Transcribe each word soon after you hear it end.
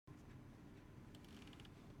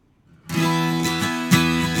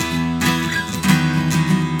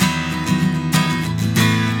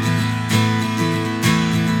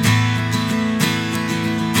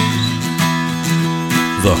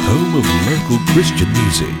the home of local Christian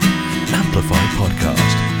music, Amplify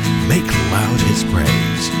Podcast. Make loud His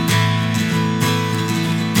praise.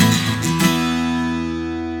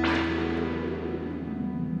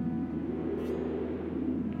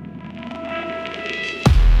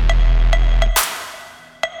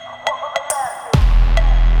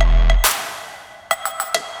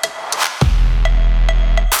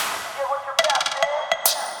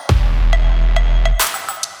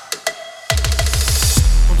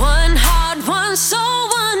 One heart, one soul,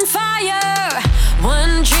 one fire,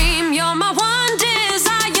 one dream, you're my one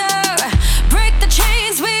desire. Break the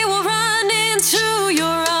chains, we will run into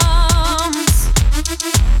your arms.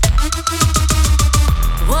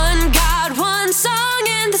 One God, one song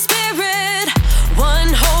in the spirit,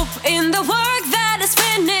 one hope in the work that is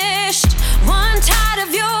finished. One tide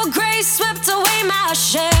of your grace swept away my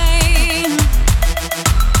shame.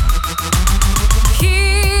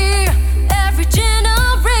 Hear every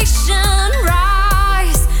generation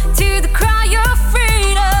rise to the cry of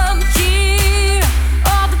freedom. Hear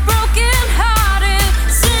all the broken-hearted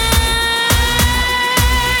sing.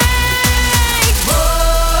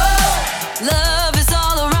 Whoa, love is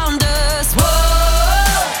all around us.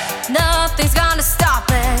 Whoa, nothing's gonna stop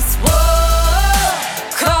us. Whoa,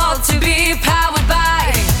 called to be powered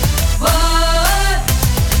by. Whoa,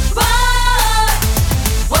 whoa,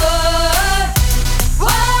 whoa,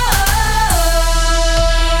 whoa.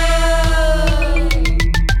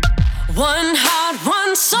 One heart,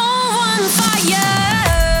 one soul, one fire,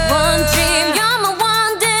 one dream, you're my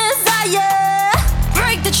one desire.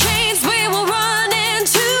 Break the chains, we will run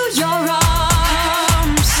into your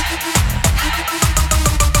arms.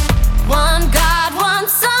 One God, one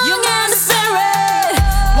song in the spirit,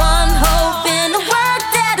 one hope in the work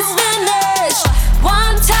that is finished.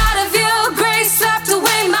 One tide of your grace swept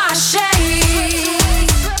away my shame.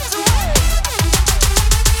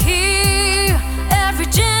 Hear every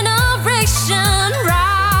generation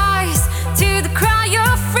rise to the cry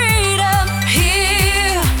of freedom.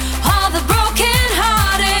 Hear all the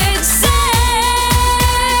broken-hearted sing.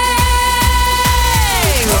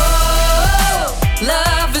 Whoa,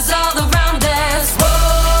 love is all around us.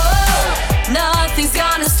 Whoa, nothing's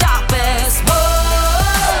gonna stop us.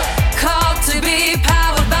 Whoa, called to be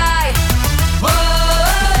powered by. Whoa,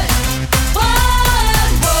 whoa,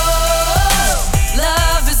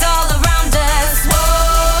 love is all around us.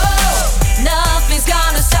 Whoa, nothing's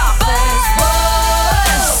gonna stop us.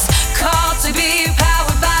 Whoa, called to be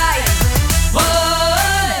powered by.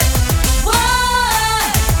 Whoa, whoa,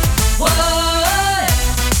 whoa.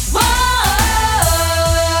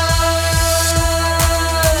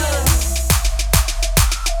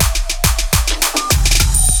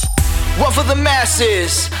 One for the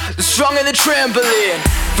masses, the strong and the trembling.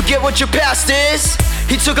 Forget what your past is.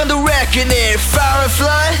 He took on the reckoning, fire and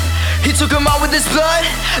flood. He took him out with his blood.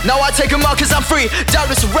 Now I take him out cause I'm free.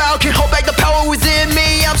 Darkness around can't hold back the power within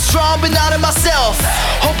me. I'm strong but not in myself,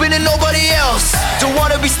 hoping in nobody else. Don't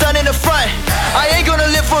wanna be stunned in the front. I ain't gonna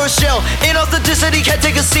live for a shell. Inauthenticity can't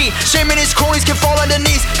take a seat. Shame and his cronies can fall on their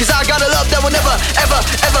knees. Cause I got a love that will never, ever,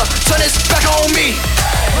 ever turn its back on me.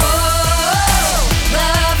 Whoa,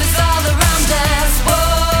 love is all around us.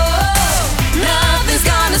 Whoa, nothing's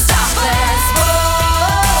gonna stop us.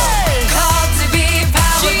 Whoa, called to be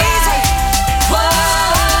powered by. Whoa,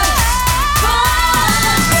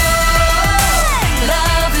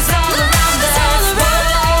 love is all around us. Whoa,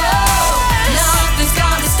 nothing's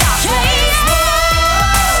gonna stop us. Whoa,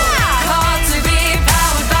 called to be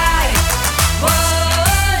powered by. Whoa,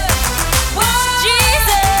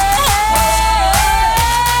 Jesus.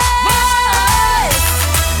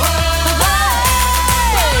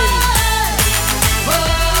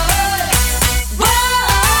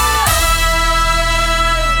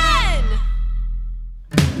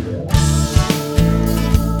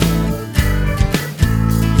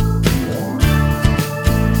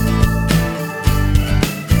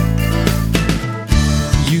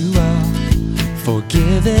 You are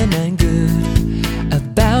forgiven and good,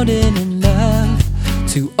 abounding in love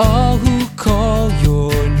to all who call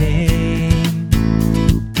your name.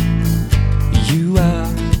 You are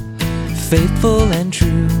faithful and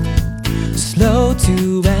true, slow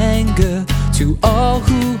to anger to all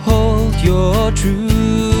who hold your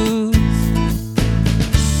truth.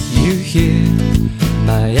 You hear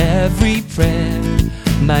my every prayer,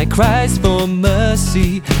 my cries for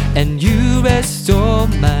mercy, and you restore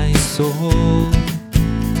my soul.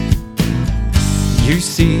 You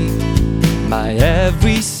see my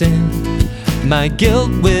every sin, my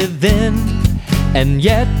guilt within, and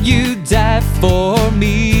yet you died for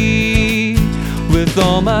me. With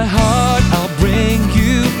all my heart I'll bring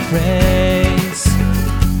you praise.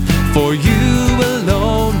 for you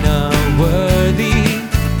alone are worthy.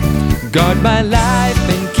 Guard my life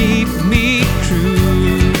and keep me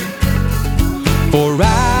true, for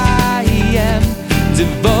I am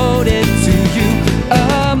devoted to you.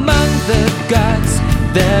 Among the gods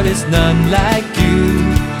there is none like you,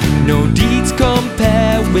 no deeds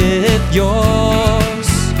compare with yours.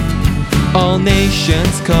 All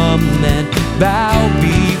nations come and bow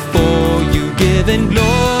before you, giving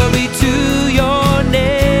glory to your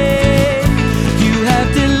name. You have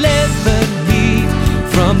delivered me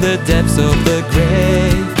from the depths of the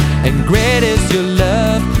grave, and great is your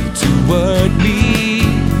love toward me.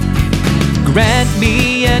 Grant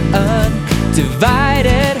me an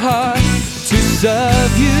undivided heart to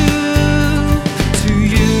serve you. To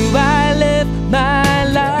you I live my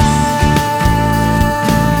life.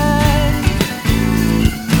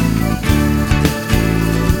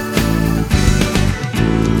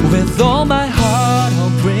 With all my heart I'll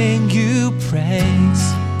bring you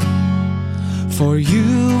praise, for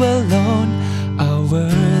you alone are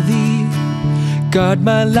worthy. Guard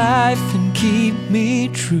my life and keep me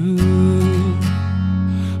true,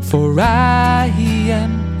 for I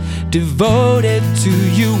am devoted to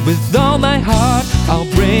you. With all my heart I'll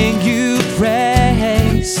bring you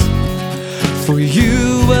praise, for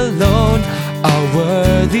you alone are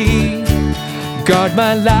worthy. Guard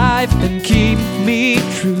my life and keep me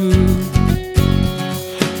true,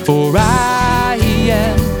 for I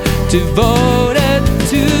am devoted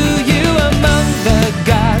to you. Among the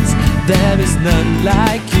gods there is none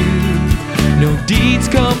like you, no deeds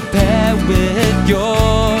compare with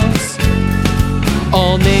yours.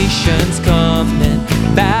 All nations come and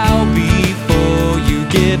bow before you,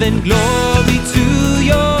 giving glory to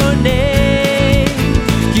your name.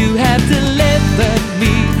 You have delivered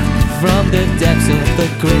me from the depths of the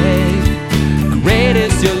grave. Great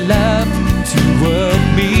is your love toward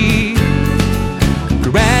me.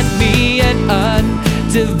 Grant me an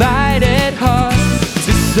undivided heart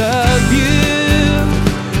to serve you.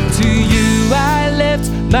 To you I lift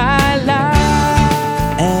my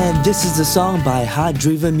life. And this is a song by Heart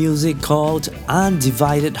Driven Music called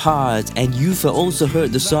Undivided Heart. And you've also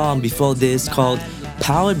heard the song before this called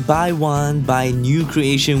Powered by One by New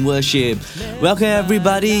Creation Worship. Welcome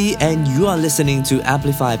everybody, and you are listening to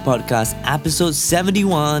Amplify Podcast episode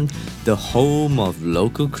 71, the home of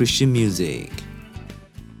local Christian music.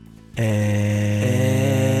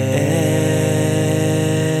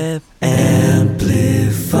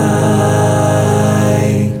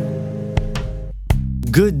 Amplify.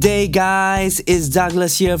 Good day guys, it's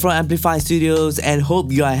Douglas here from Amplify Studios, and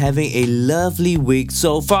hope you are having a lovely week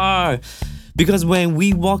so far. Because when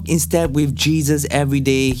we walk in step with Jesus every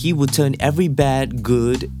day, He will turn every bad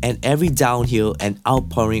good and every downhill an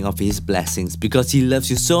outpouring of His blessings, because He loves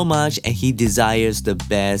you so much and He desires the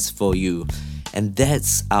best for you. And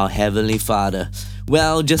that's our Heavenly Father.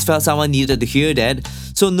 Well, just felt someone needed to hear that.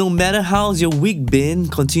 So no matter how's your week been,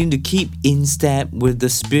 continue to keep in step with the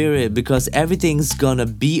Spirit, because everything's gonna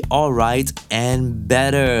be alright and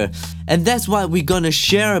better. And that's what we're gonna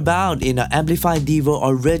share about in our Amplify Devo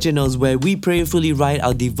Originals, where we prayerfully write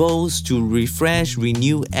our devos to refresh,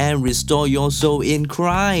 renew, and restore your soul in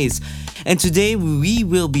Christ. And today we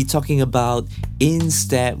will be talking about in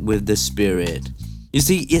step with the Spirit. You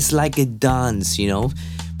see, it's like a dance, you know.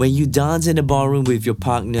 When you dance in the ballroom with your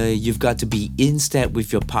partner, you've got to be in step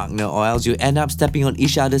with your partner, or else you end up stepping on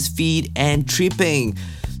each other's feet and tripping.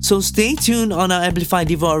 So stay tuned on our Amplify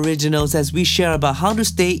Devo Originals as we share about how to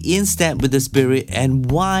stay in step with the Spirit and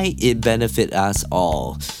why it benefits us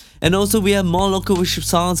all. And also we have more local worship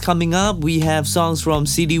songs coming up. We have songs from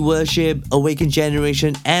CD Worship, Awaken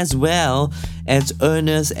Generation, as well as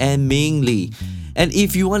Ernest and Ming Lee. And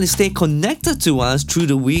if you want to stay connected to us through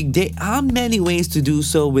the week, there are many ways to do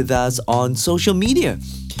so with us on social media.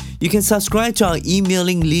 You can subscribe to our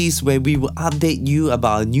emailing list, where we will update you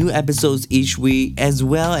about new episodes each week, as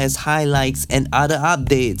well as highlights and other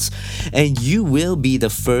updates. And you will be the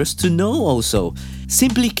first to know also.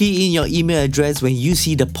 Simply key in your email address when you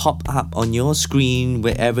see the pop-up on your screen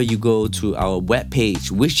wherever you go to our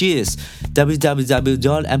webpage, which is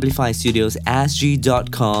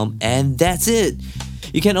www.amplifystudiosasg.com, and that's it.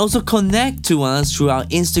 You can also connect to us through our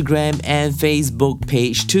Instagram and Facebook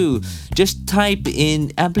page too. Just type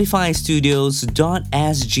in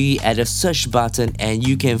amplifystudios.sg at the search button and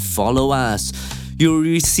you can follow us. You'll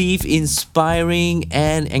receive inspiring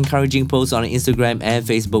and encouraging posts on our Instagram and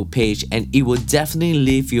Facebook page, and it will definitely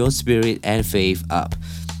lift your spirit and faith up.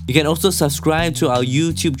 You can also subscribe to our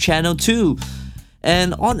YouTube channel too.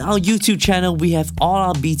 And on our YouTube channel, we have all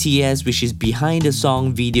our BTS, which is behind the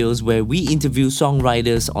song videos, where we interview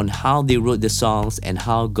songwriters on how they wrote the songs and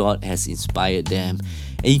how God has inspired them.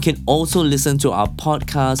 And you can also listen to our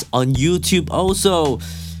podcast on YouTube also.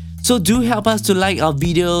 So do help us to like our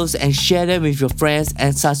videos and share them with your friends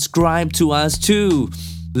and subscribe to us too.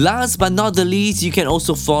 Last but not the least, you can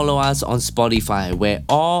also follow us on Spotify, where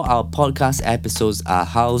all our podcast episodes are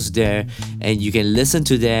housed there and you can listen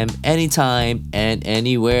to them anytime and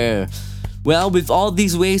anywhere. Well, with all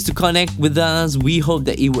these ways to connect with us, we hope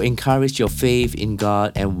that it will encourage your faith in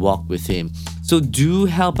God and walk with Him. So do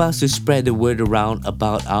help us to spread the word around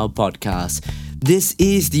about our podcast. This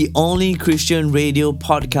is the only Christian radio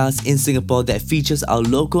podcast in Singapore that features our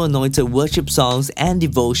local anointed worship songs and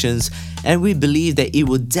devotions, and we believe that it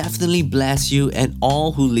will definitely bless you and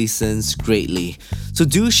all who listens greatly. So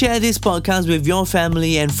do share this podcast with your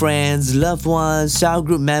family and friends, loved ones, cell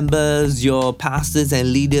group members, your pastors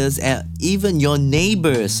and leaders, and even your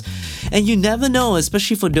neighbors. And you never know,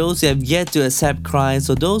 especially for those who have yet to accept Christ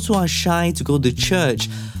or those who are shy to go to church,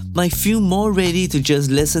 might feel more ready to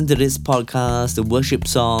just listen to this podcast, the worship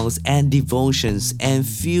songs and devotions, and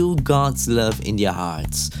feel God's love in their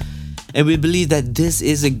hearts. And we believe that this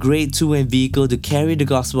is a great tool and vehicle to carry the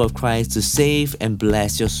gospel of Christ to save and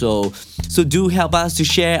bless your soul. So do help us to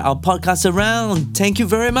share our podcast around. Thank you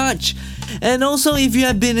very much. And also, if you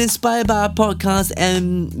have been inspired by our podcast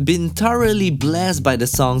and been thoroughly blessed by the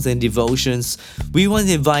songs and devotions, we want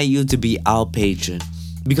to invite you to be our patron.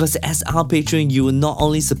 Because as our patron, you will not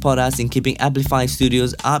only support us in keeping Amplify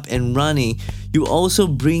Studios up and running, you also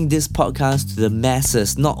bring this podcast to the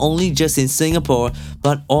masses, not only just in Singapore,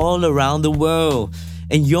 but all around the world.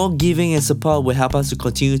 And your giving and support will help us to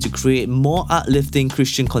continue to create more uplifting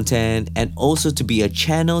Christian content and also to be a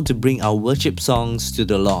channel to bring our worship songs to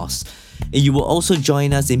the lost. And you will also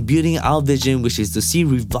join us in building our vision, which is to see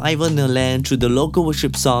revival in the land through the local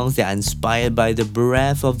worship songs that are inspired by the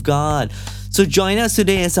breath of God. So join us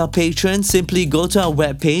today as our patron. Simply go to our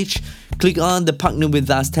webpage, click on the Partner With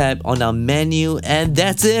Us tab on our menu, and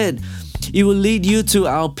that's it. It will lead you to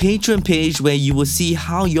our Patreon page, where you will see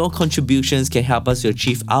how your contributions can help us to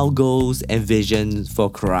achieve our goals and vision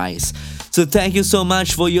for Christ. So thank you so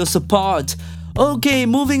much for your support. Okay,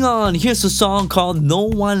 moving on. Here's a song called No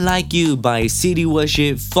One Like You by City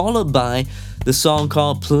Worship, followed by the song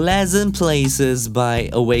called Pleasant Places by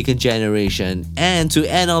Awakened Generation. And to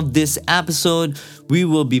end off this episode, we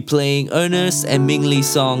will be playing Ernest and Ming Lee's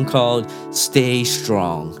song called Stay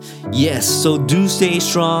Strong. Yes, so do stay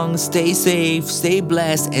strong, stay safe, stay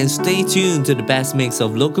blessed, and stay tuned to the best mix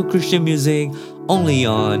of local Christian music only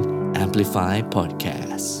on Amplify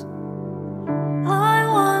Podcast. I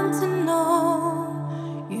want to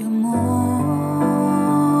know you more.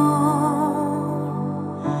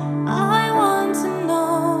 I want to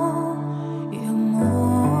know you more.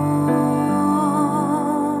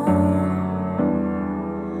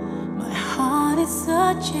 My heart is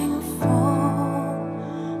searching for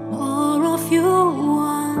more of you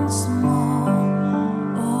once more.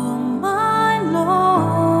 Oh my Lord,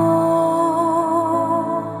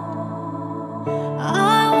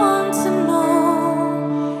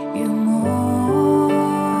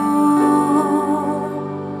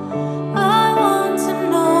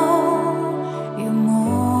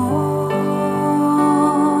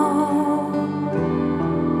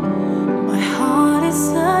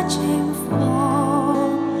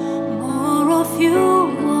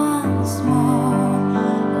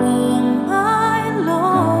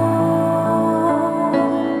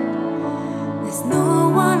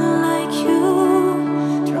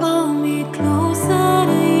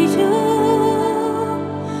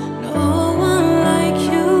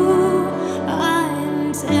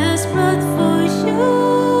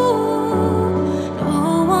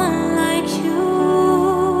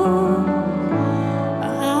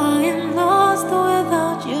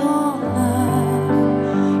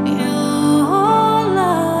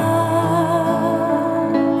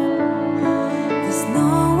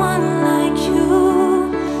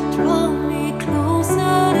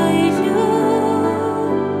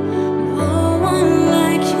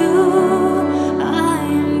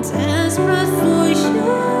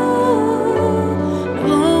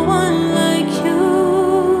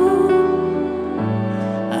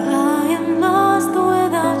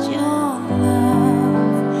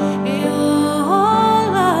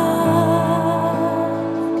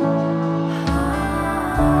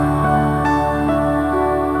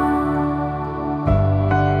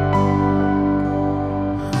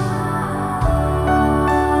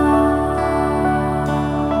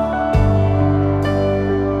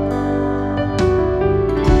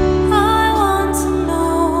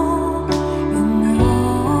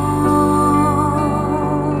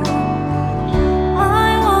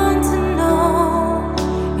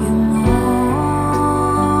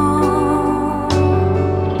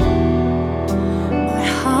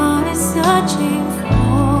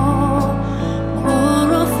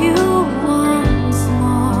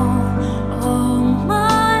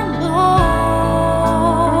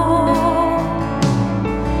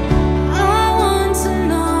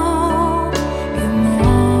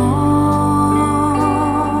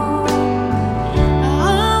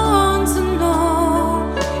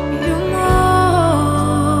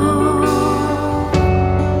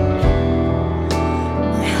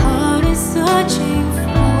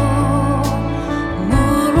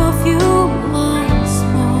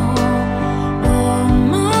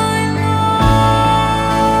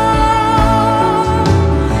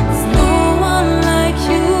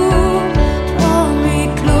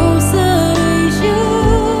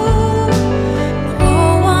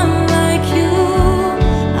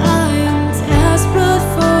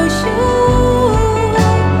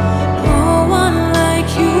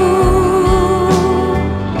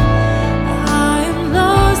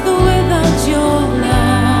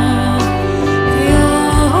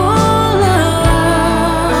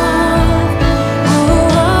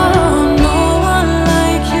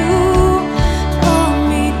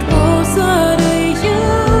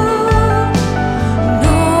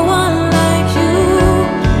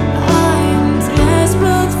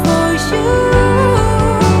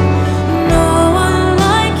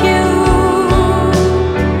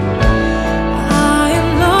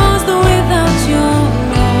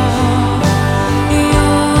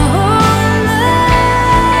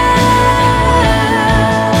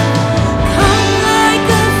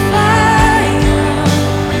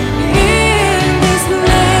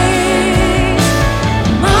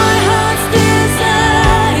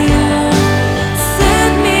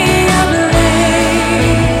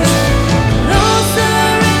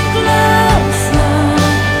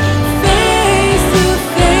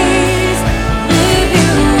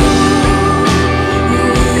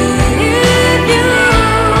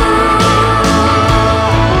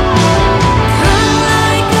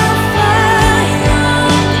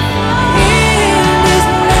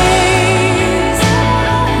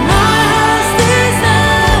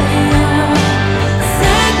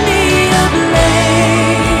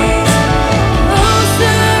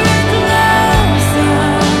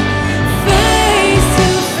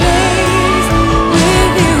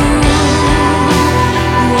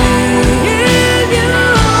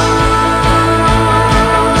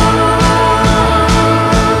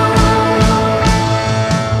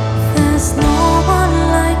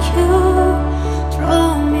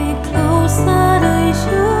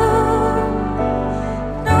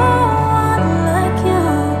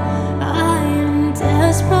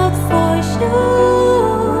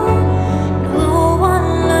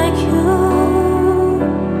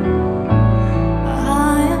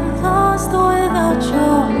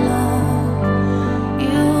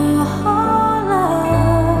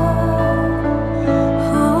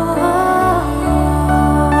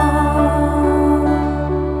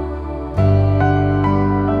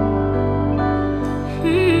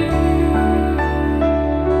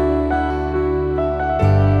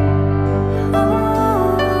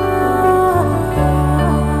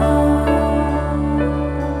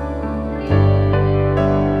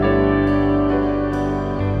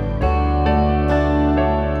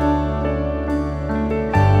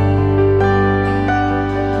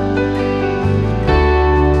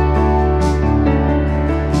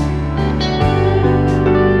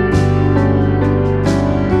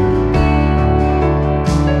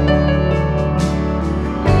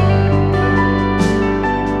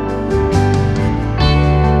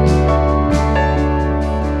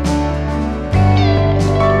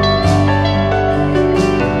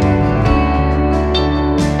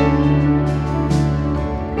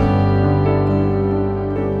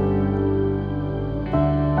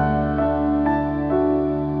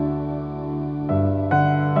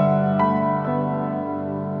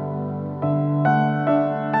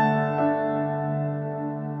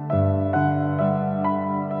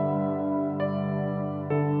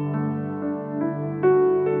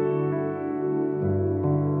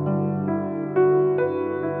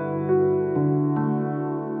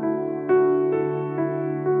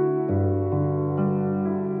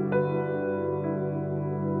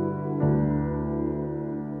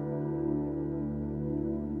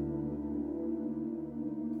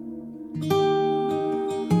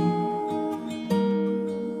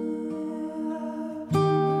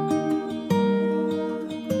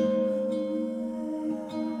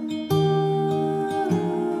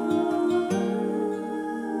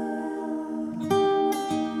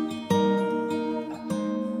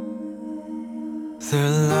 The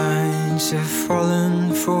lines have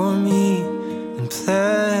fallen for me in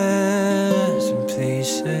pleasant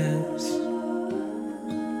places.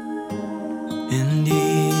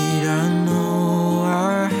 Indeed, I know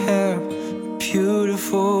I have a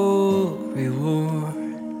beautiful reward.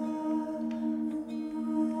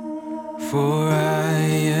 For I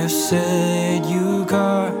have said you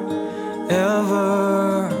got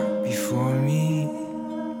ever before me.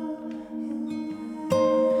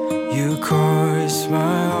 You caused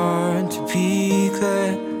my heart to be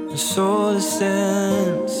glad, my soul to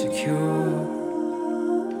stand secure.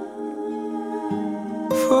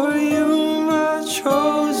 For you, my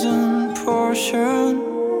chosen portion,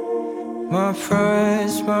 my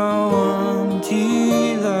prize, my one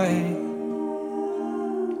delight.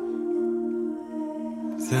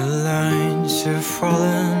 The lines have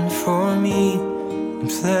fallen for me in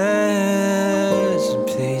pleasant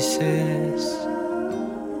places,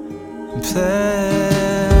 in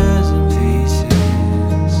pleasant places.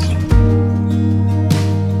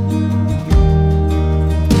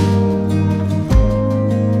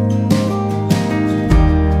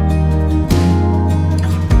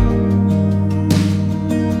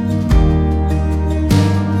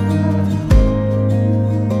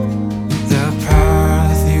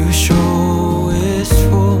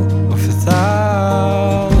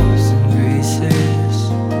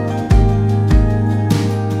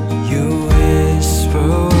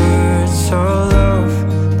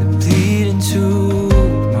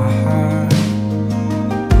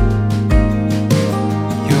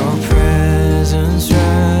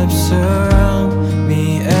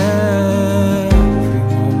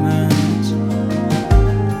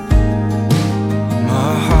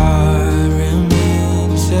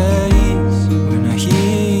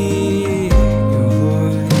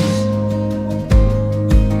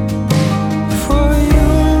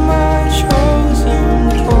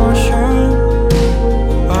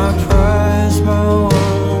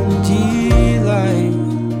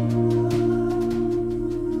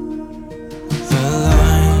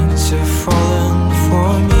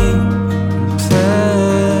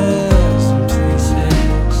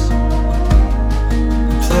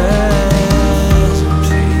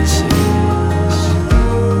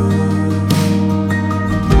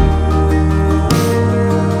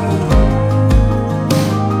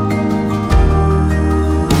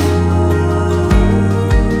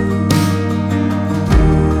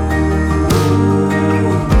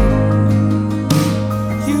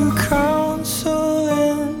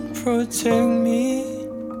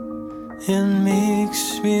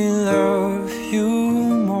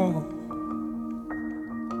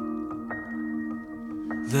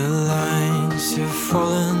 The lines have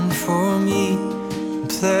fallen for me in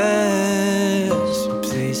pleasant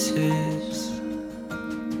places,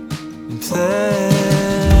 in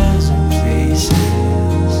pleasant places.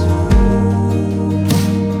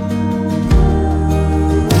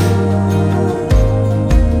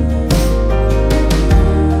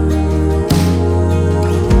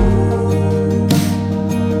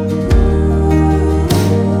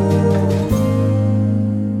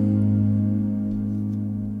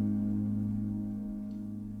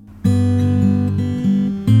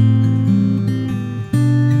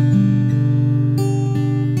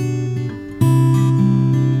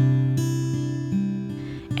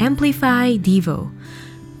 Amplify Devo.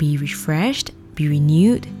 Be refreshed, be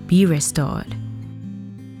renewed, be restored.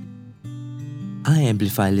 Hi,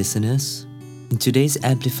 Amplify listeners. In today's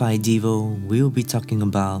Amplify Devo, we will be talking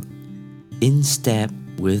about In Step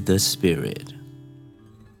with the Spirit.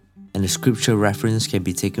 And the scripture reference can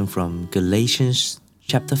be taken from Galatians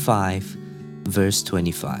chapter 5, verse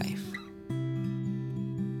 25.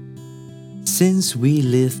 Since we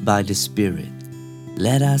live by the Spirit,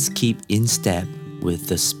 let us keep in step with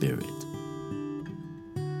the Spirit.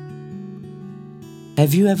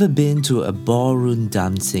 Have you ever been to a ballroom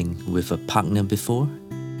dancing with a partner before?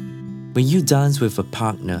 When you dance with a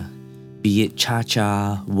partner, be it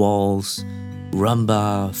cha-cha, waltz,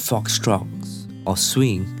 rumba, foxtrots, or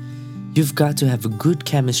swing, you've got to have a good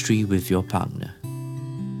chemistry with your partner.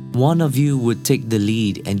 One of you would take the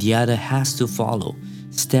lead and the other has to follow,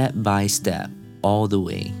 step by step, all the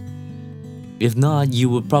way. If not, you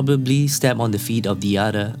will probably step on the feet of the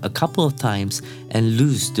other a couple of times and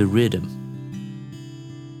lose the rhythm.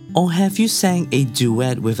 Or have you sang a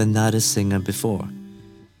duet with another singer before?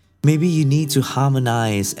 Maybe you need to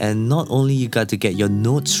harmonize, and not only you got to get your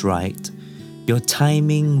notes right, your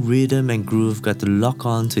timing, rhythm and groove got to lock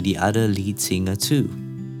on to the other lead singer too.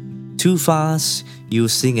 Too fast, you'll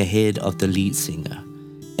sing ahead of the lead singer.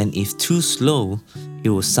 And if too slow, it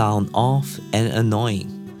will sound off and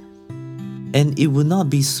annoying. and it will not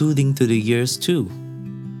be soothing to the ears too.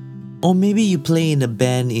 Or maybe you play in a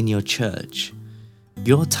band in your church.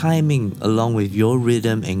 Your timing along with your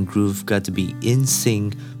rhythm and groove got to be in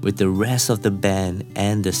sync with the rest of the band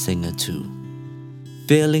and the singer too.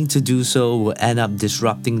 Failing to do so will end up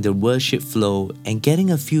disrupting the worship flow and getting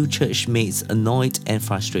a few church mates annoyed and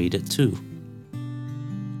frustrated too.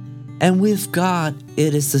 And with God,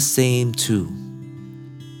 it is the same too.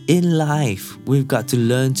 In life, we've got to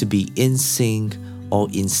learn to be in sync or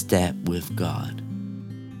in step with God.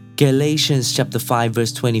 Galatians chapter 5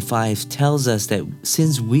 verse 25 tells us that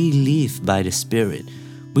since we live by the Spirit,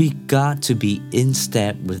 we got to be in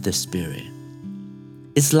step with the Spirit.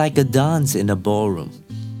 It's like a dance in a ballroom,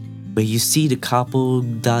 where you see the couple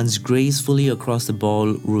dance gracefully across the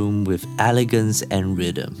ballroom with elegance and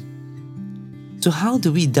rhythm. So how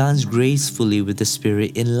do we dance gracefully with the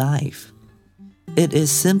Spirit in life? It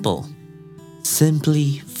is simple.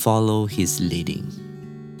 Simply follow His leading.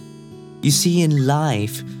 You see, in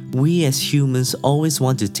life, we as humans always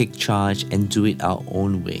want to take charge and do it our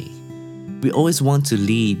own way. We always want to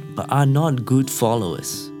lead, but are not good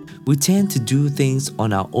followers. We tend to do things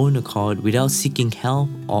on our own accord without seeking help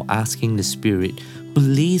or asking the Spirit who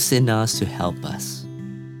lives in us to help us.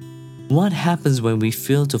 What happens when we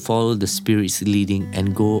fail to follow the Spirit's leading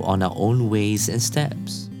and go on our own ways and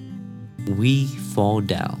steps? We fall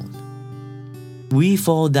down. We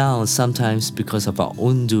fall down sometimes because of our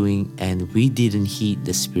own doing and we didn't heed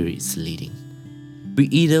the Spirit's leading. We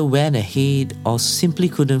either went ahead or simply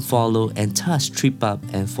couldn't follow and thus trip up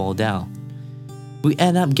and fall down. We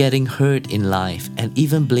end up getting hurt in life and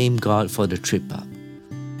even blame God for the trip up.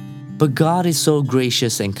 But God is so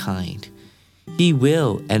gracious and kind. He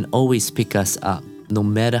will and always pick us up, no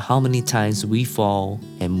matter how many times we fall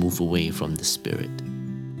and move away from the Spirit.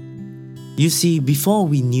 You see, before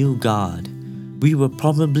we knew God, we would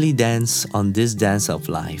probably dance on this dance of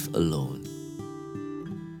life alone.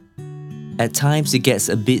 At times it gets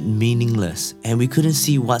a bit meaningless and we couldn't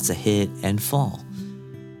see what's ahead and fall.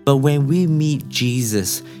 But when we meet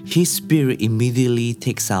Jesus, His Spirit immediately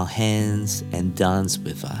takes our hands and dances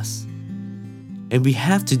with us. And we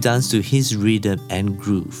have to dance to His rhythm and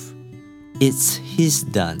groove. It's His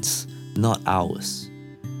dance, not ours.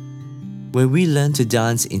 When we learn to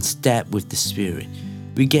dance in step with the Spirit,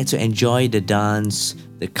 we get to enjoy the dance,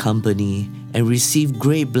 the company, and receive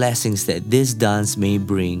great blessings that this dance may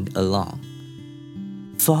bring along.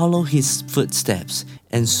 Follow His footsteps,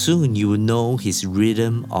 and soon you will know His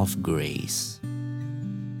rhythm of grace.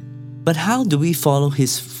 But how do we follow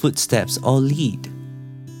His footsteps or lead?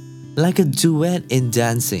 Like a duet in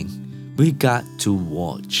dancing, we got to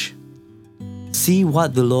watch. See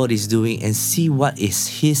what the Lord is doing and see what is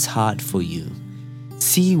His heart for you.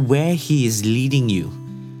 See where He is leading you.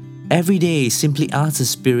 Every day, simply ask the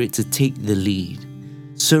Spirit to take the lead.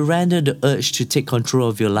 Surrender the urge to take control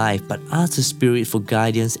of your life, but ask the Spirit for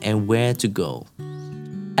guidance and where to go.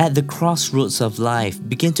 At the crossroads of life,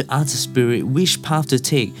 begin to ask the Spirit which path to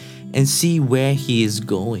take and see where He is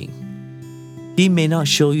going. He may not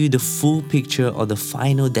show you the full picture or the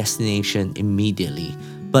final destination immediately,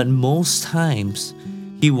 but most times,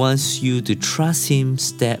 He wants you to trust Him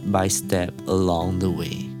step by step along the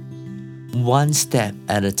way. One step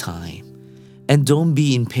at a time. And don't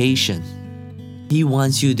be impatient. He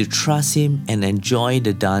wants you to trust Him and enjoy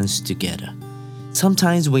the dance together.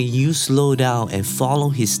 Sometimes when you slow down and follow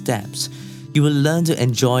His steps, you will learn to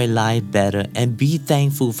enjoy life better and be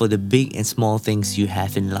thankful for the big and small things you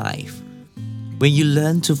have in life. When you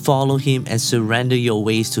learn to follow Him and surrender your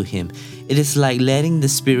ways to Him, it is like letting the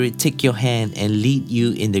Spirit take your hand and lead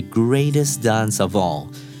you in the greatest dance of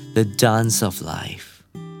all, the dance of life.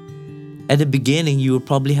 At the beginning, you will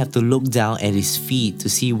probably have to look down at His feet to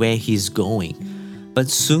see where He's going. But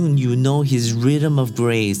soon you know His rhythm of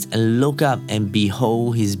grace and look up and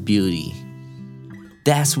behold His beauty.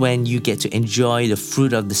 That's when you get to enjoy the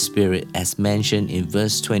fruit of the Spirit as mentioned in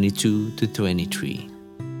verse 22 to 23.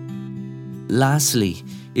 Lastly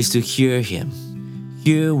is to hear Him.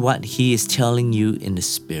 Hear what He is telling you in the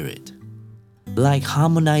Spirit. Like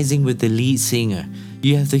harmonizing with the lead singer,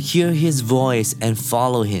 you have to hear His voice and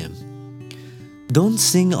follow Him. Don't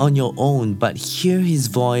sing on your own, but hear His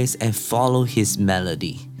voice and follow His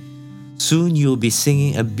melody. Soon you'll be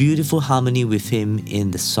singing a beautiful harmony with Him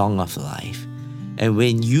in the song of life. And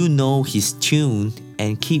when you know His tune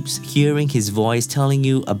and keeps hearing His voice telling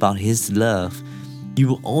you about His love, you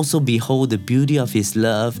will also behold the beauty of His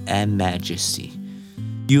love and majesty.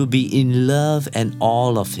 You'll be in love and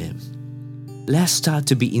awe of Him. Let's start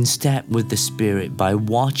to be in step with the Spirit by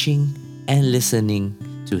watching and listening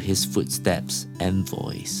to His footsteps and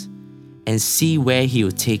voice, and see where He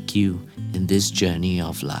will take you in in this journey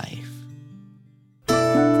of life.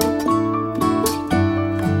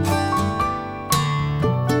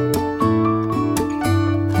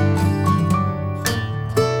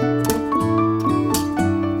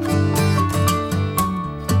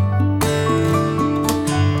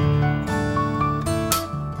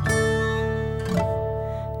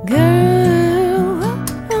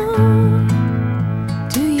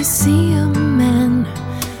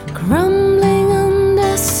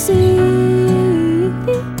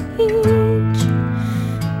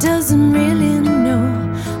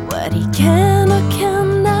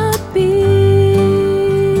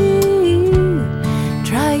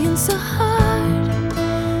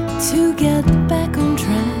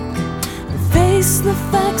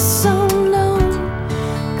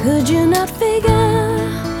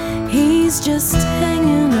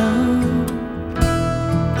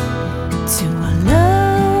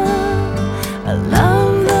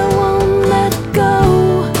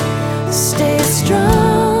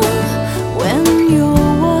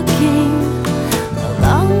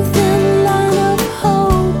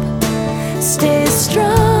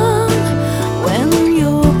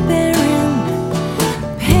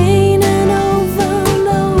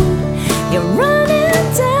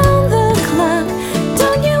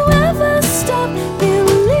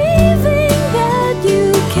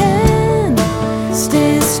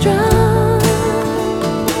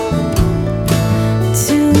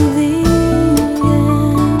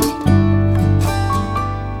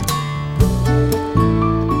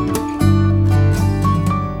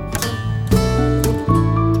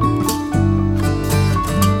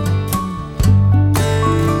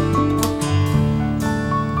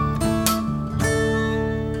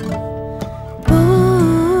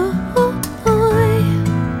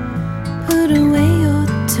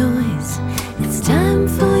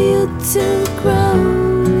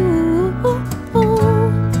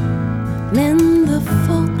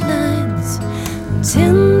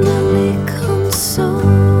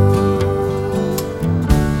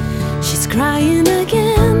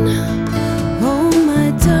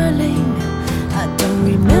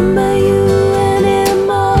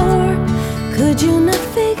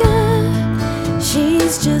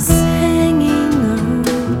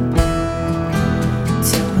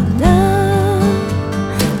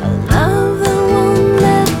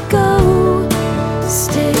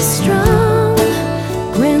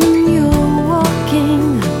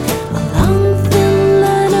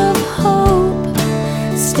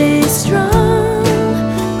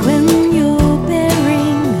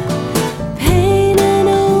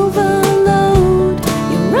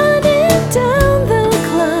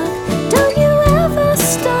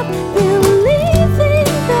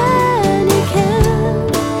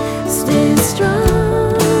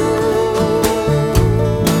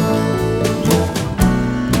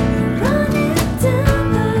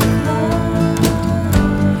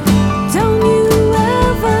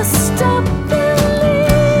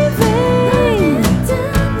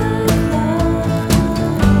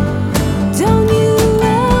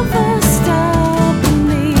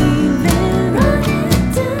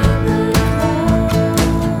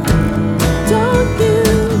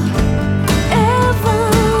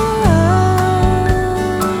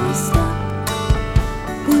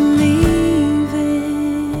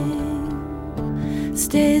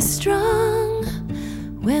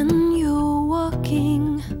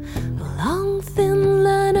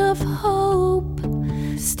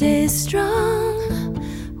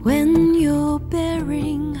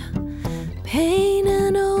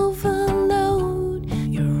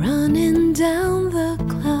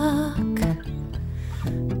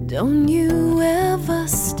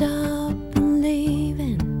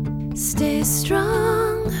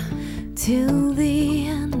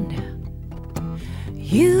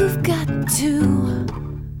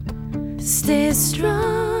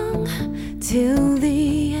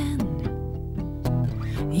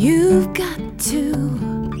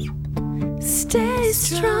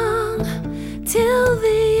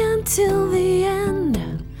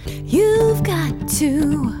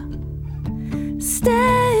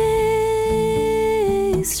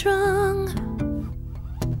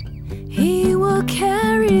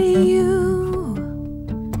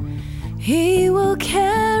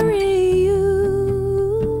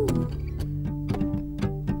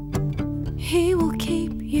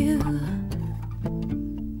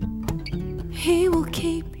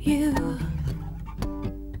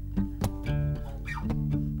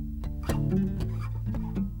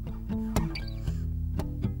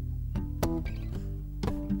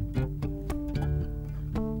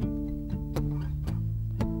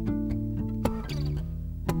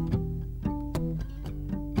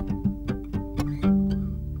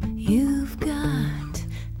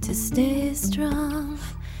 strong.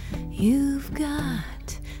 You've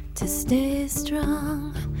got to stay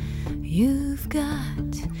strong. You've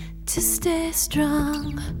got to stay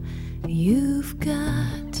strong. You've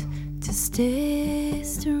got to stay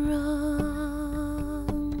strong.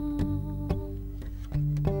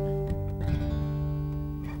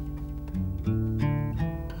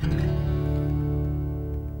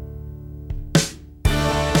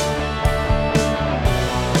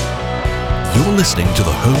 You're listening to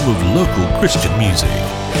the home of local Christian music,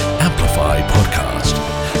 Amplify Podcast.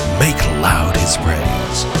 Make loud His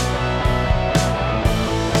praise.